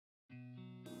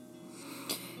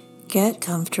Get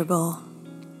comfortable.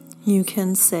 You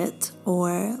can sit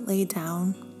or lay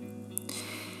down.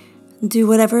 Do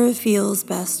whatever feels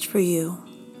best for you.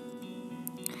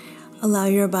 Allow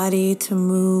your body to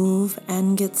move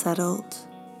and get settled.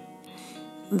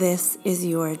 This is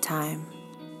your time.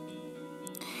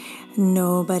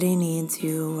 Nobody needs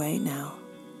you right now.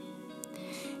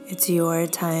 It's your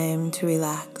time to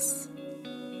relax.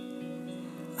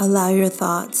 Allow your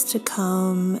thoughts to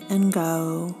come and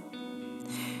go.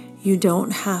 You don't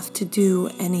have to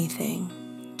do anything.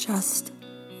 Just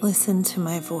listen to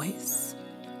my voice.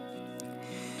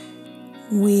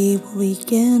 We will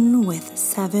begin with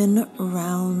 7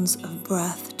 rounds of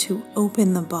breath to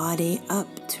open the body up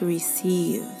to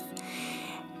receive,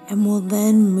 and we'll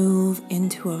then move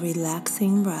into a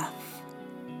relaxing breath.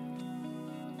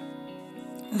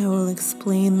 I will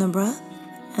explain the breath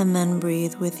and then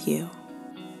breathe with you.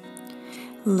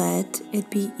 Let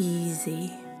it be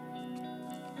easy.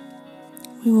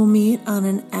 We will meet on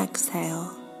an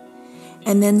exhale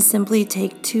and then simply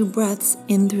take 2 breaths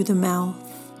in through the mouth,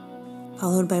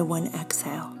 followed by 1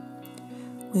 exhale.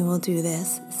 We will do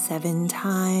this 7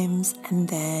 times and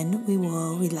then we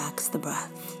will relax the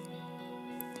breath.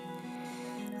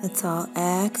 Let's all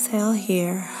exhale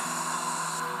here.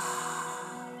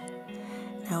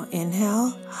 Now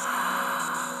inhale,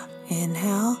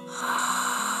 inhale,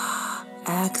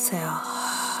 exhale.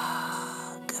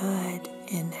 Good.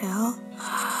 Inhale,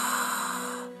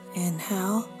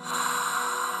 inhale,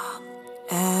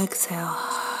 exhale.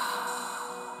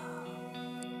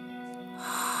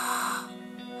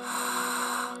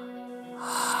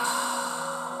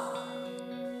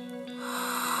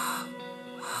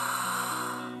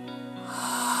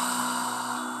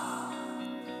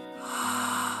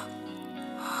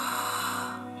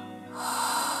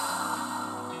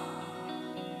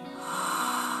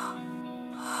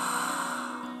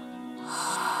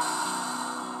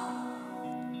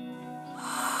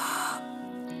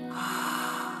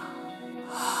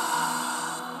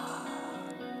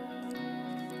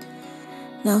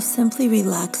 Now simply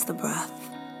relax the breath.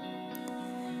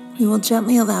 We will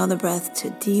gently allow the breath to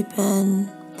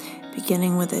deepen,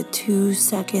 beginning with a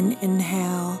 2-second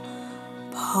inhale,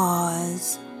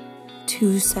 pause,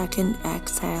 2-second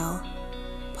exhale,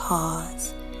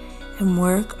 pause, and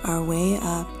work our way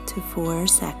up to 4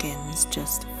 seconds.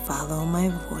 Just follow my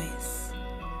voice.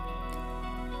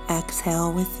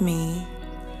 Exhale with me.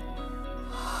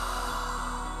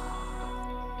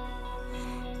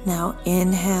 Now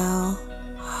inhale.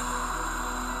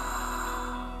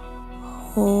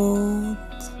 Hold,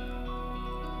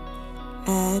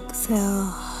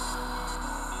 exhale,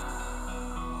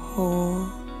 hold,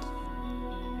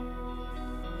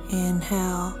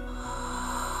 inhale,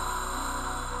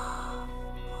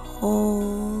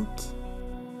 hold,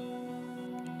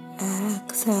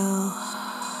 exhale,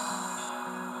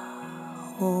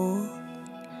 hold.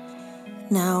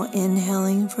 Now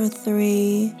inhaling for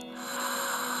 3,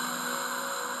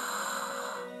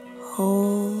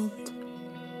 hold,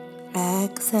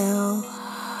 exhale,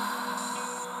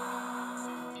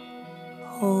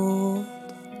 hold,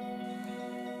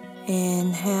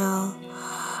 inhale,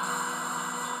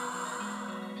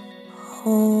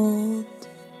 hold,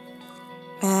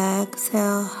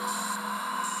 exhale,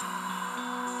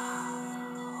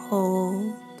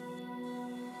 hold,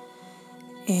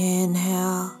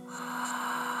 inhale,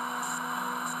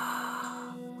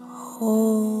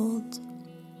 hold,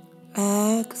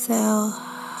 exhale,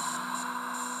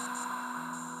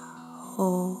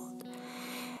 hold.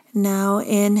 Now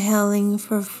inhaling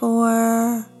for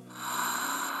 4,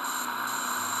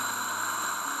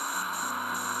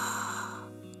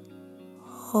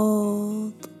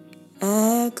 hold,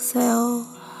 exhale,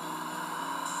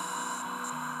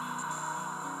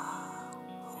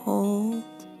 hold,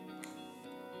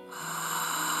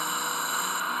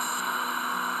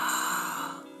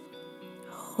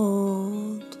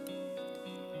 hold,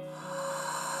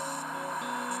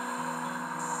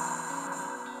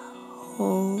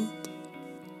 hold,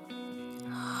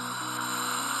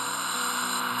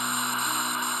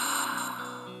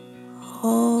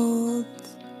 hold,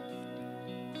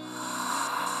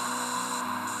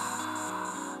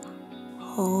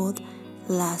 hold.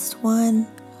 Last one.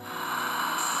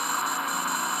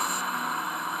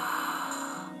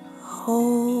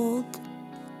 Hold,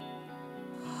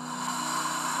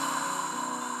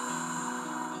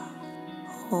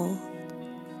 hold.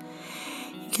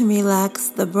 You can relax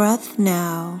the breath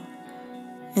now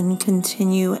and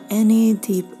continue any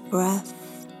deep breath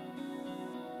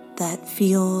that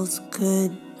feels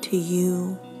good to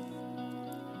you,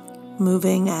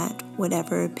 moving at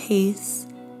whatever pace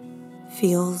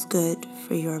feels good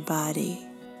for your body.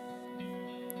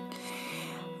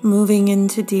 Moving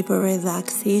into deeper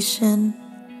relaxation,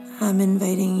 I'm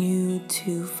inviting you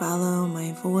to follow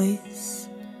my voice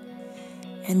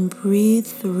and breathe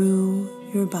through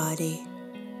your body.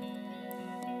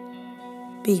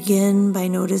 Begin by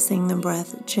noticing the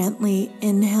breath gently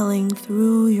inhaling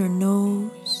through your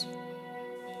nose,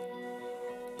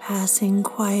 passing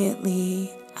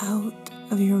quietly out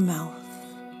of your mouth.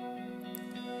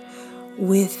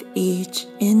 With each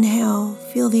inhale,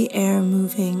 feel the air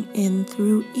moving in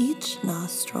through each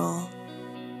nostril,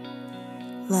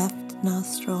 left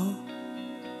nostril,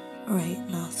 right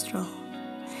nostril.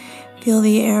 Feel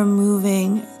the air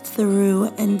moving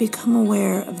through and become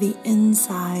aware of the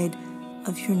inside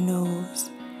of your nose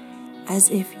as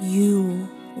if you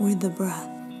were the breath.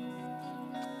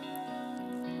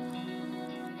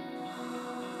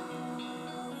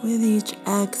 With each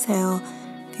exhale,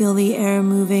 feel the air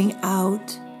moving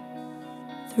out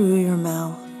through your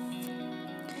mouth.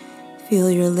 Feel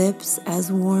your lips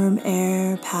as warm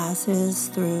air passes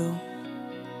through.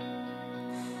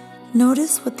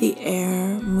 Notice what the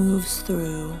air moves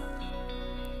through.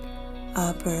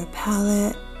 Upper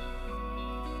palate,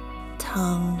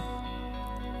 tongue,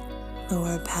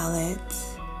 lower palate,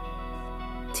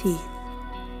 teeth.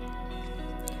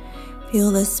 Feel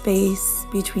the space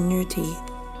between your teeth.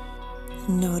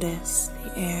 Notice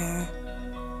the air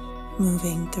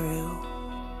moving through.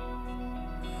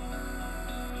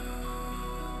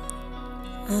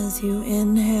 As you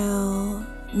inhale,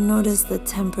 notice the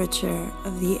temperature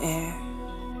of the air.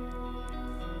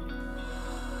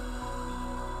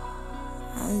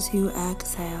 As you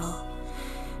exhale,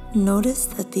 notice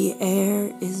that the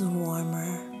air is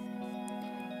warmer.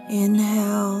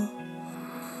 Inhale.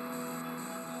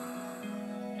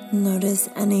 Notice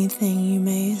anything you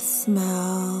may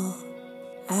smell.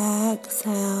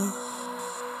 Exhale.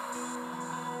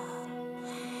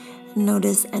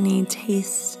 Notice any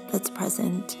taste that's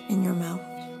present in your mouth.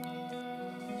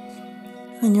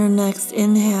 On your next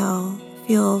inhale,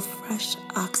 feel fresh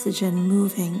oxygen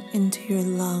moving into your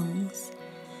lungs,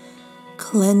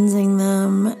 cleansing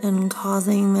them and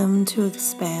causing them to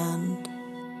expand.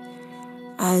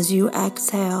 As you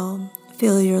exhale,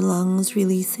 feel your lungs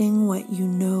releasing what you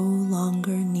no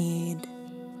longer need.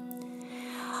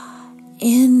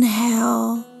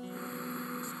 Inhale.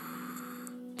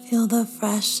 Feel the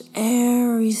fresh air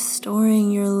restoring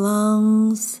your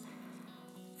lungs.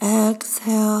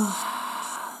 Exhale.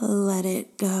 Let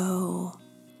it go.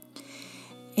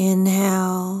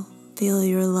 Inhale. Feel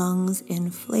your lungs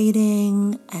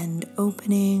inflating and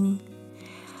opening.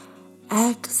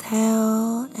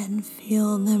 Exhale and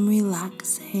feel them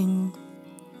relaxing,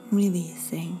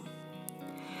 releasing.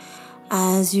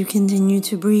 As you continue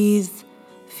to breathe,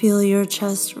 feel your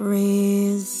chest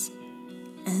raise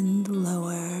and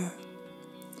lower,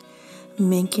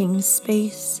 making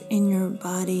space in your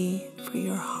body for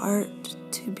your heart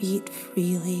to beat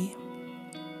freely.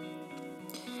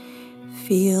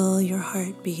 Feel your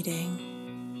heart beating.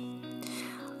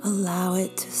 Allow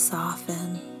it to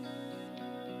soften.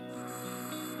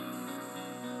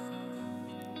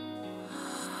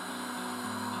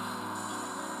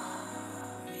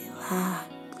 Relax.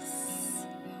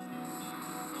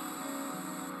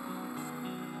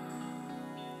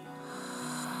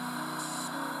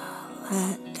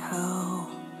 Let go.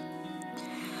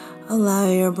 Allow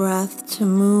your breath to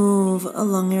move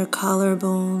along your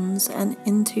collarbones and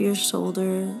into your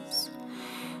shoulders,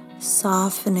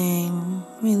 softening,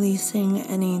 releasing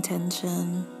any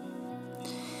tension.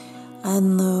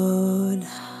 Unload.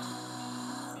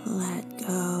 Let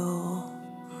go.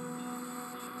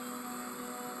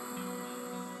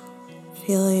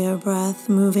 Feel your breath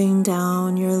moving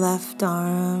down your left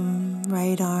arm,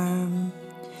 right arm,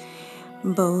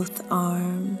 both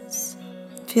arms.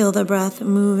 Feel the breath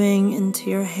moving into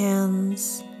your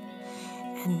hands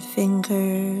and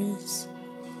fingers,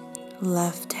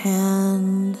 left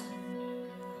hand,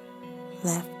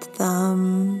 left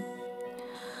thumb,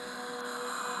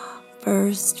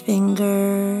 first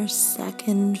finger,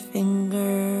 second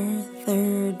finger,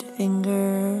 third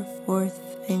finger, fourth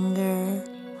finger.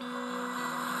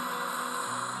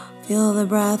 Feel the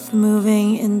breath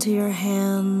moving into your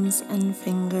hands and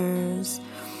fingers.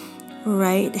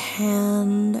 Right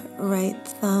hand, right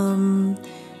thumb,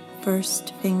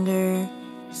 first finger,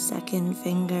 second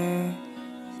finger,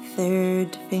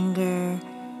 third finger,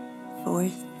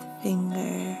 fourth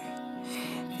finger.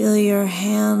 Feel your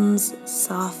hands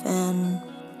soften,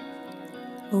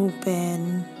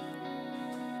 open,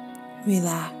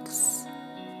 relax.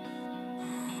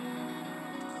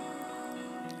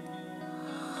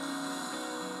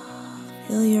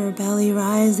 Feel your belly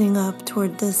rising up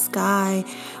toward the sky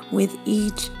with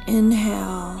each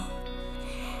inhale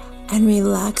and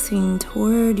relaxing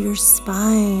toward your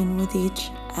spine with each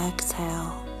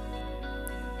exhale.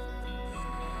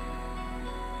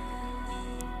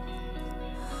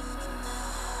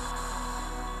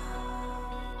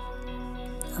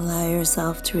 Allow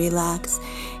yourself to relax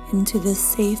into the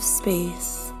safe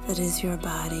space that is your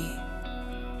body.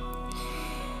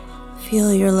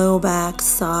 Feel your low back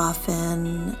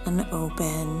soften and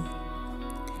open.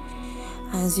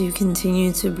 As you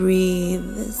continue to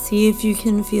breathe, see if you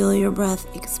can feel your breath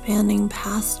expanding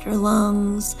past your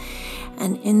lungs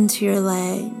and into your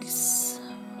legs.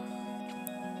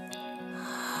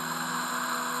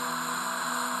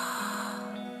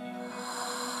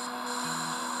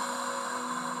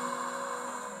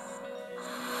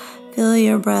 Feel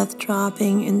your breath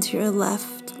dropping into your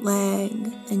left leg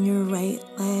and your right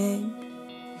leg.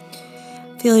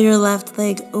 Feel your left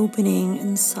leg opening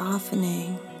and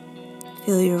softening.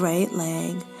 Feel your right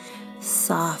leg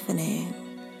softening.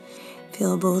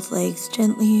 Feel both legs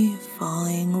gently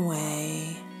falling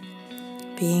away,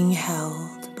 being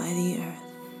held by the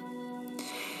earth.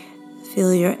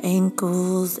 Feel your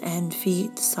ankles and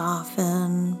feet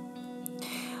soften.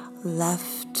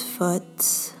 Left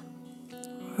foot,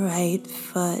 right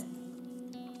foot.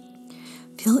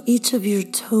 Feel each of your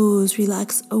toes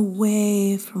relax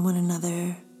away from one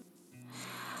another.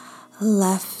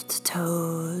 Left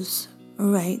toes,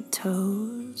 right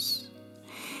toes.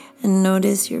 And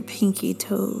notice your pinky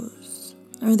toes.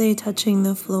 Are they touching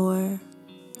the floor?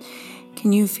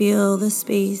 Can you feel the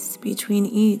space between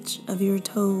each of your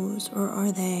toes, or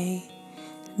are they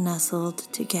nestled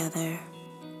together?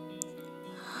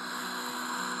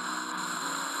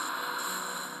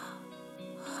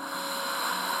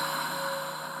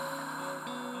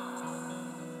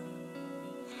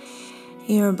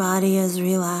 Your body is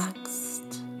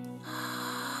relaxed.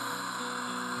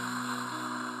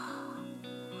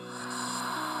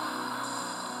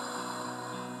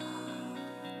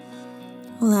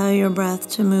 Allow your breath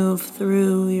to move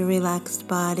through your relaxed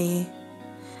body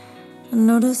and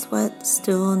notice what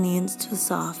still needs to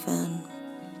soften.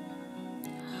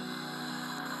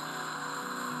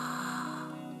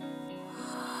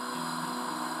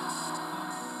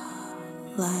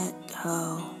 Let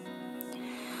go.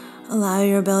 Allow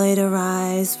your belly to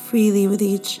rise freely with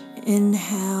each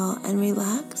inhale and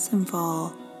relax and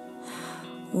fall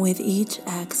with each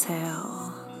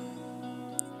exhale.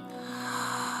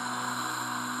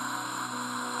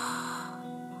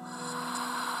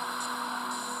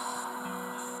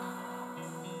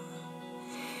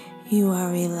 You are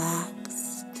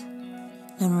relaxed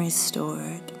and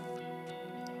restored.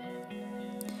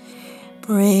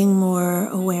 Bring more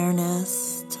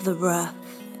awareness to the breath.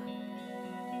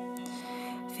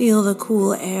 Feel the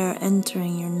cool air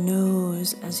entering your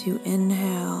nose as you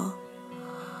inhale.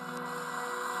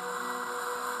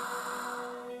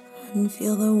 And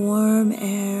feel the warm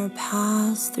air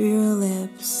pass through your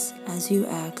lips as you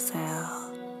exhale.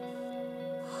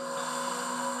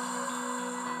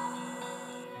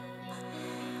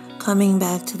 Coming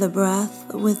back to the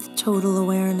breath with total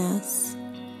awareness,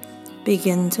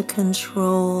 begin to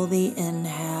control the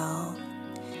inhale.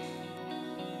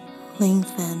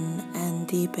 Lengthen and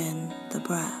deepen the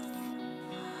breath.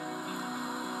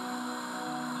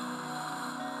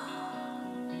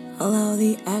 Allow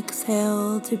the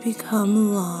exhale to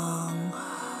become long.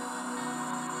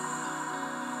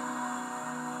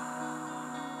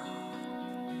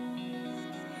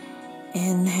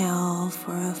 Inhale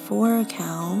for a 4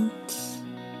 count.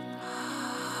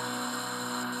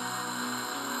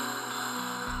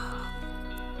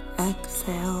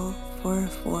 Exhale for a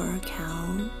 4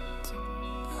 count.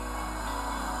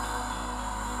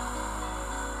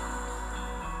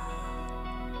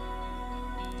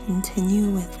 Continue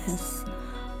with this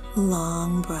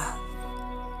long breath.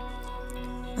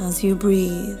 As you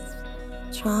breathe,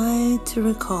 try to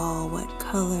recall what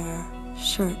color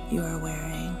shirt you are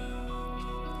wearing.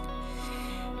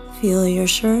 Feel your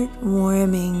shirt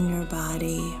warming your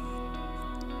body.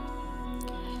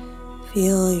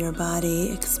 Feel your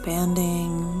body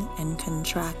expanding and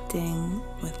contracting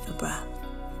with the breath.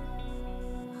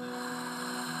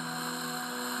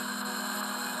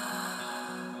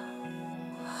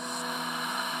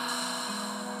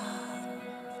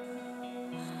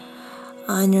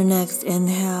 On your next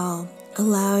inhale,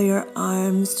 allow your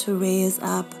arms to raise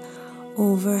up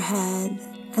overhead,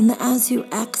 and as you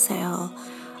exhale,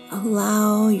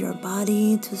 allow your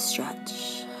body to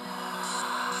stretch.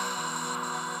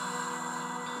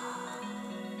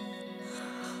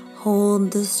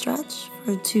 Hold the stretch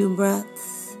for 2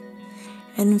 breaths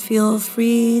and feel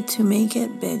free to make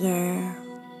it bigger.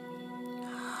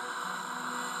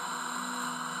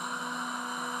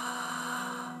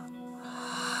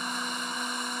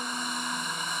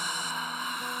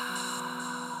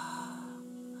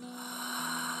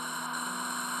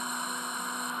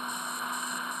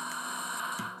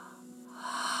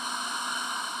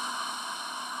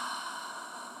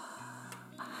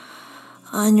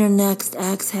 On your next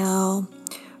exhale,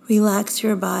 relax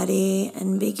your body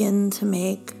and begin to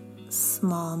make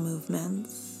small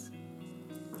movements.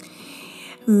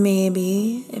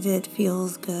 Maybe, if it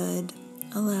feels good,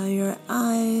 allow your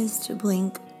eyes to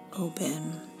blink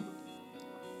open.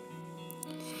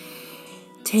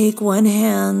 Take one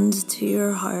hand to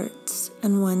your heart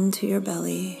and one to your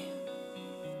belly.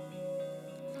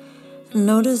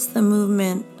 Notice the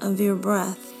movement of your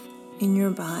breath in your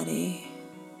body.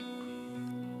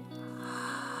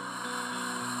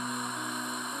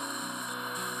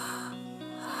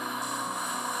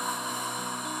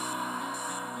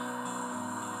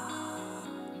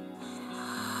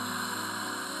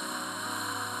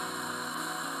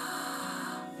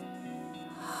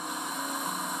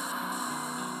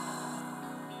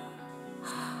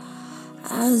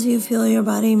 As you feel your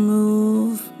body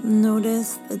move,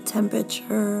 notice the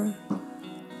temperature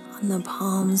on the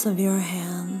palms of your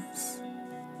hands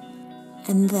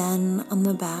and then on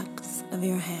the backs of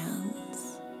your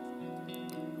hands.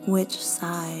 Which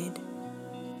side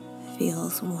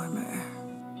feels warmer?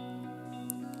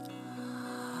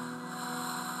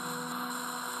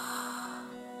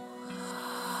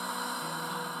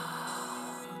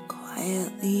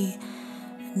 Quietly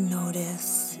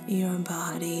notice your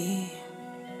body.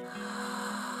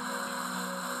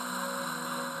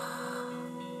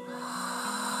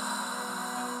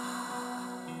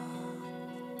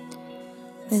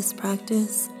 This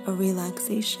practice of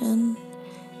relaxation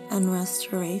and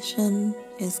restoration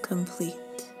is complete.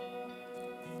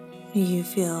 You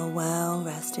feel well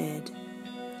rested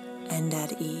and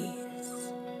at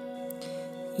ease.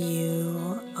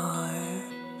 You are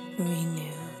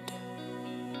renewed.